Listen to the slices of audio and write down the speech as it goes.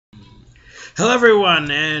Hello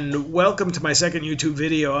everyone, and welcome to my second YouTube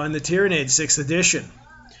video on the TYRANID 6th edition.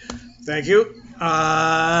 Thank you.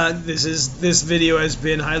 This video has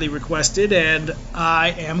been highly requested, and I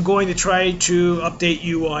am going to try to update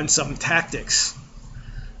you on some tactics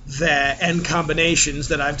and combinations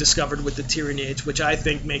that I've discovered with the TYRANIDs, which I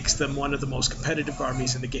think makes them one of the most competitive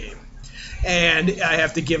armies in the game. And I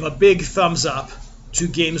have to give a big thumbs up to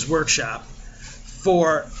Games Workshop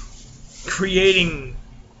for creating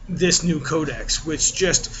this new codex, which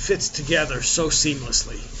just fits together so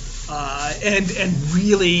seamlessly and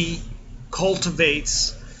really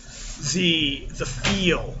cultivates the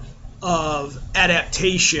feel of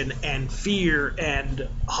adaptation and fear and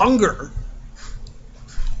hunger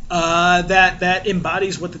that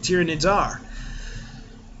embodies what the Tyranids are.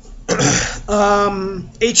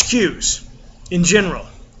 HQs in general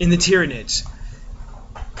in the Tyranids.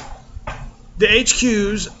 The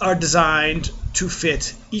HQs are designed to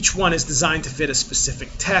fit, each one is designed to fit a specific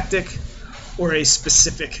tactic or a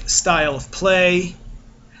specific style of play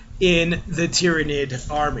in the Tyranid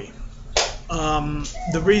army.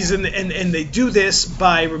 The reason, and they do this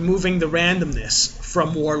by removing the randomness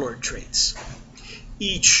from warlord traits.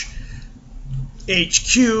 Each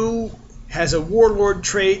HQ has a warlord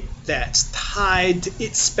trait that's tied to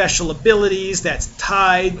its special abilities, that's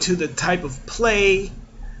tied to the type of play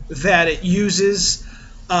that it uses,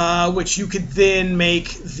 which you could then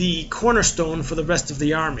make the cornerstone for the rest of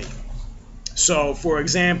the army. So, for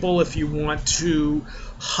example, if you want to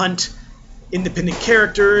hunt independent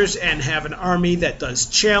characters and have an army that does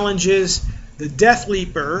challenges, the Death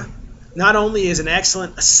Leaper not only is an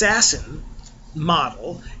excellent assassin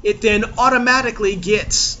model, it then automatically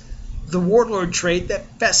gets the warlord trait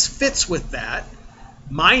that best fits with that,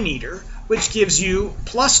 Mind Eater, which gives you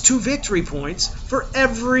 +2 victory points for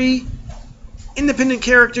every independent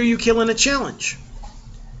character you kill in a challenge.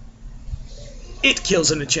 It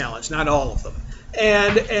kills in a challenge, not all of them.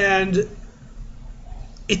 And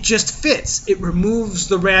it just fits. It removes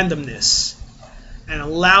the randomness and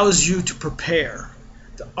allows you to prepare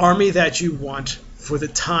the army that you want for the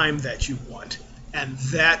time that you want. And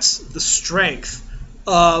that's the strength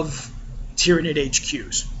of Tyranid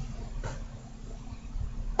HQs.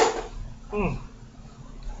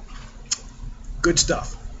 Good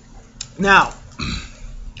stuff. Now,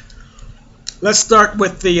 let's start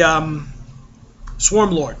with the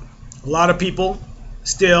Swarm Lord. A lot of people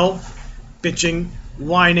still bitching,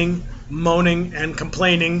 whining, moaning, and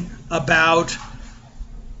complaining about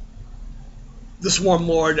the Swarm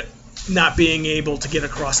Lord not being able to get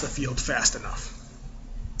across the field fast enough.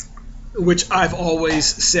 Which I've always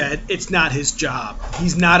said, it's not his job.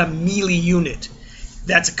 He's not a melee unit.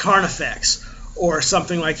 That's a Carnifex or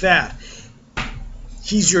something like that.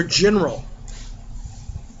 He's your general.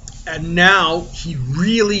 And now he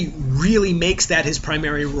really makes that his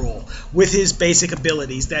primary role with his basic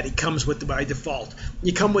abilities that he comes with by default.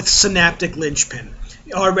 You come with Synaptic Linchpin,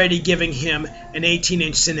 already giving him an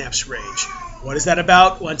 18-inch synapse range. What is that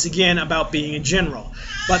about? Once again, about being a general.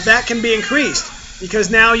 But that can be increased because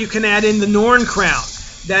now you can add in the Norn Crown.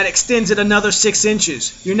 That extends it another 6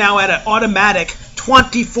 inches. You're now at an automatic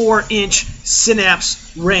 24-inch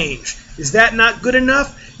synapse range. Is that not good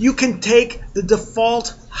enough? You can take the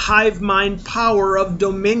default Hive Mind power of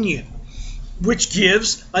Dominion, which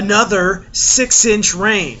gives another 6-inch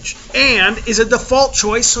range, and is a default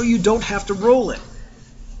choice so you don't have to roll it,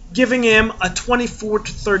 giving him a 24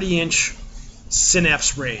 to 30-inch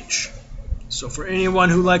synapse range. So for anyone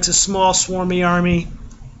who likes a small swarmy army,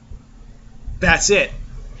 that's it.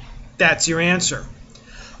 That's your answer.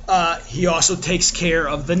 He also takes care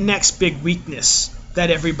of the next big weakness that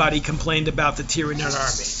everybody complained about the Tyranid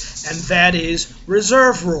army, and that is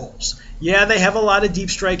reserve rolls. Yeah, they have a lot of deep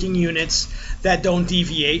striking units that don't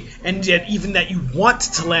deviate, and yet even that you want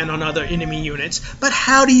to land on other enemy units, but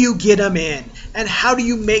how do you get them in? And how do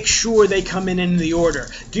you make sure they come in the order?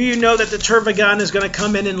 Do you know that the Turvagon is going to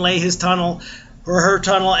come in and lay his tunnel or her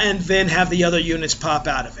tunnel and then have the other units pop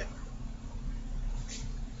out of it?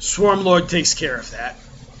 Swarm Lord takes care of that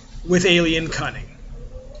with Alien Cunning.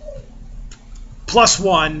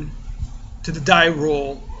 +1 to the die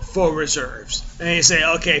roll for reserves. And you say,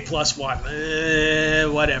 okay,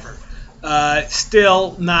 +1, whatever.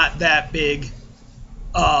 Still not that big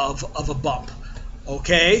of a bump.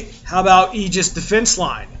 Okay, how about Aegis Defense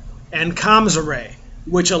Line and Comms Array,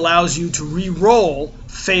 which allows you to re-roll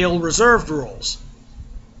failed reserved rolls.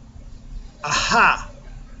 Aha!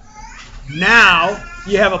 Now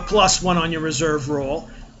you have a +1 on your reserve roll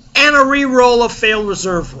and a re-roll of failed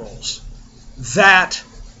reserve rolls. That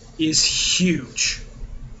is huge.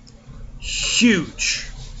 Huge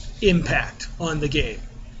impact on the game.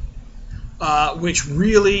 which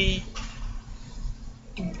really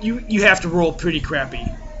you have to roll pretty crappy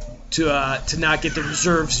to not get the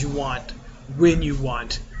reserves you want when you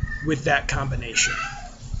want with that combination.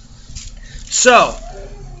 So,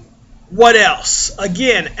 what else?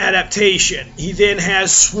 Again, adaptation. He then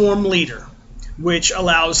has Swarm Leader, which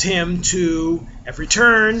allows him to, every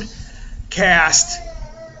turn, cast...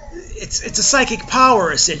 It's a psychic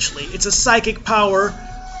power, essentially. It's a psychic power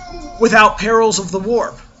without perils of the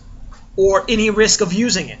warp or any risk of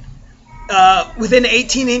using it. Within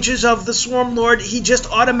 18 inches of the Swarm Lord, he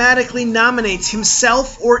just automatically nominates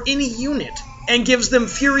himself or any unit and gives them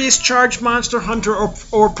Furious Charge, Monster Hunter,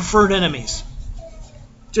 or Preferred Enemies.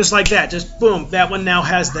 Just like that. Just boom. That one now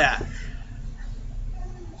has that.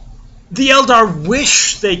 The Eldar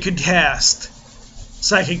wish they could cast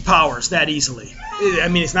psychic powers that easily. I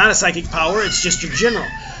mean, it's not a psychic power, it's just your general.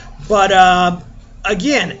 But,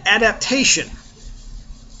 again, adaptation.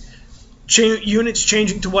 Units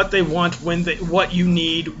changing to what they want, what you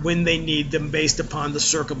need, when they need them, based upon the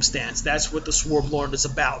circumstance. That's what the Swarm Lord is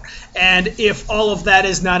about. And if all of that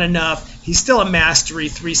is not enough, he's still a Mastery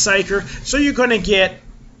 3 Psyker, so you're going to get,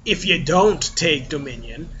 if you don't take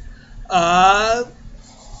Dominion,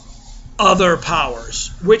 other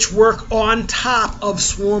powers, which work on top of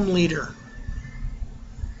Swarm Leader,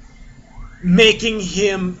 making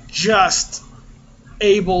him just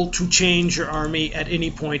able to change your army at any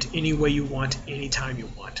point, any way you want, anytime you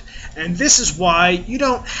want. And this is why you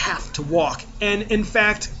don't have to walk. And in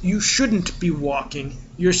fact, you shouldn't be walking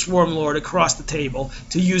your Swarm Lord across the table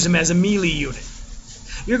to use him as a melee unit.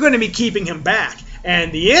 You're going to be keeping him back.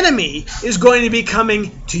 And the enemy is going to be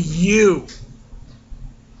coming to you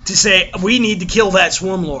to say, we need to kill that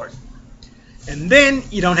Swarm Lord. And then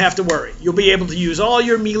you don't have to worry. You'll be able to use all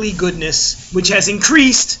your melee goodness, which has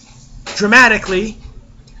increased dramatically,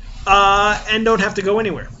 and don't have to go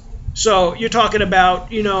anywhere. So you're talking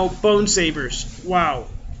about, Bone Sabers. Wow.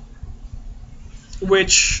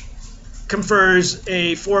 Which confers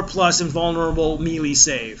a 4+ invulnerable melee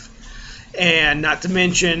save. And not to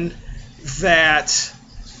mention that...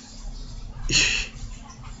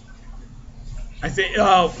 I think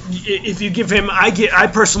if you give him, I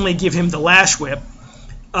personally give him the Lash Whip,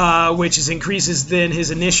 which increases then his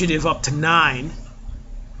initiative up to 9.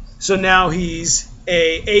 So now he's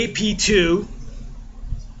a AP 2,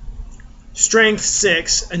 Strength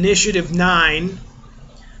 6, Initiative 9,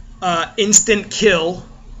 Instant Kill,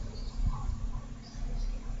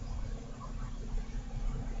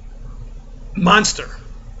 Monster.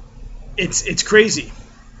 It's crazy.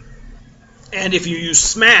 And if you use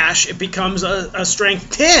Smash, it becomes a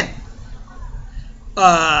Strength 10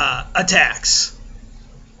 attacks.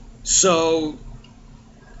 So,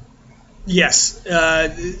 yes,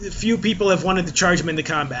 few people have wanted to charge him into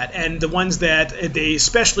combat. And the ones that, they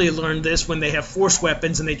especially learned this when they have Force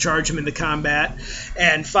Weapons and they charge him into combat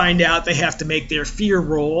and find out they have to make their Fear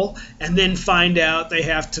roll, and then find out they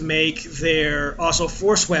have to make their also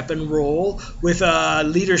Force Weapon roll with a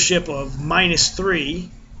leadership of -3.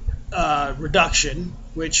 Reduction,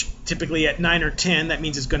 which typically at 9 or 10, that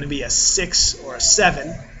means it's going to be a 6 or a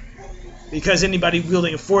 7, because anybody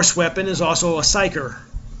wielding a Force Weapon is also a Psyker,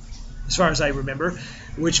 as far as I remember,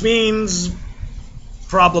 which means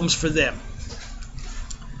problems for them.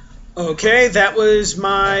 Okay, that was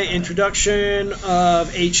my introduction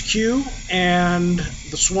of HQ and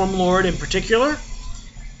the Swarm Lord in particular.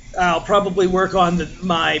 I'll probably work on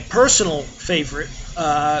my personal favorite,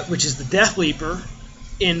 which is the Death Leaper,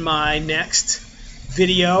 in my next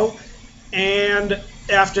video. And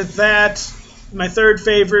after that, my third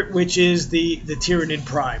favorite, which is the Tyranid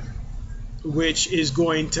Prime, which is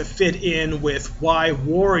going to fit in with why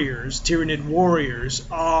Tyranid Warriors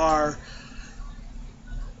are,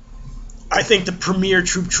 I think, the premier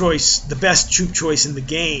troop choice, the best troop choice in the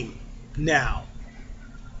game now.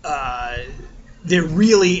 They're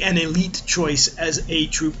really an elite choice as a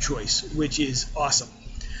troop choice, which is awesome.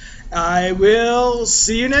 I will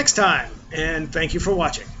see you next time, and thank you for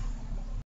watching.